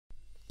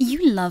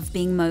You love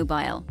being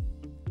mobile.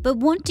 But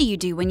what do you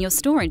do when your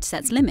storage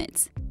sets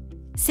limits?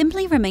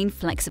 Simply remain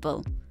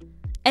flexible.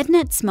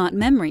 ednet Smart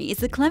Memory is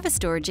the clever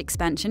storage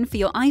expansion for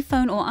your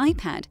iPhone or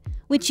iPad,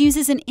 which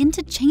uses an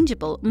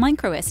interchangeable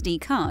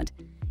MicroSD card,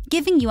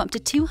 giving you up to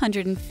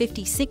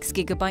 256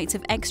 GB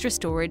of extra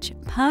storage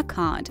per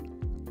card.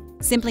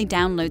 Simply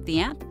download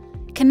the app,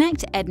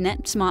 connect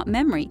ednet Smart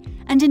Memory,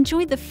 and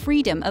enjoy the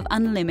freedom of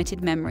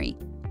unlimited memory.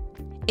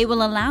 It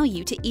will allow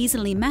you to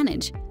easily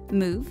manage,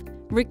 move,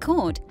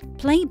 record,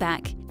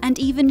 playback, and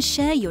even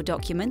share your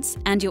documents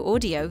and your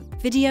audio,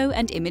 video,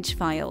 and image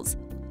files,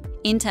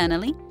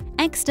 internally,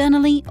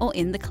 externally, or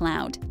in the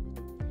cloud.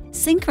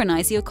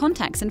 Synchronize your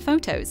contacts and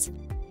photos.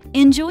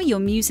 Enjoy your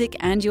music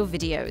and your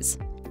videos,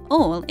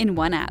 all in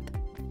one app.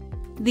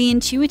 The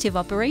intuitive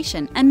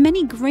operation and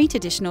many great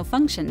additional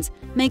functions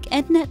make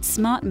ednet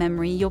Smart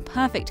Memory your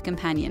perfect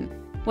companion,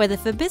 whether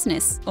for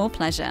business or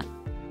pleasure.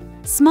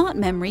 Smart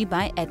Memory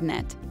by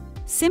ednet.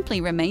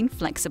 Simply remain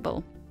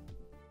flexible.